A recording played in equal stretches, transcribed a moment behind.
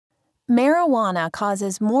Marijuana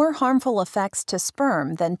causes more harmful effects to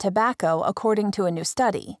sperm than tobacco, according to a new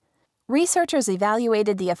study. Researchers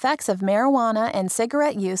evaluated the effects of marijuana and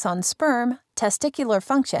cigarette use on sperm, testicular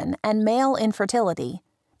function, and male infertility.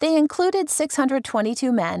 They included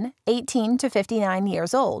 622 men, 18 to 59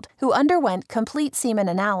 years old, who underwent complete semen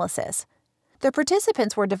analysis. The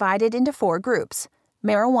participants were divided into 4 groups: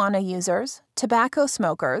 marijuana users, tobacco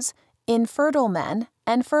smokers, infertile men,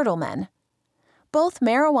 and fertile men. Both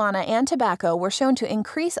marijuana and tobacco were shown to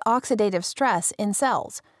increase oxidative stress in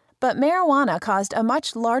cells, but marijuana caused a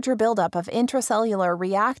much larger buildup of intracellular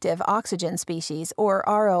reactive oxygen species, or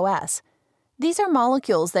ROS. These are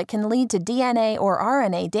molecules that can lead to DNA or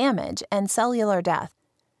RNA damage and cellular death.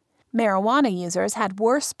 Marijuana users had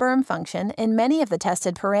worse sperm function in many of the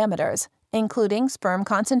tested parameters, including sperm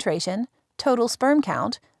concentration, total sperm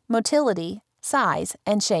count, motility, size,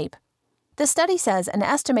 and shape. The study says an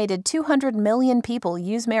estimated 200 million people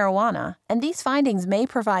use marijuana, and these findings may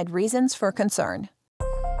provide reasons for concern.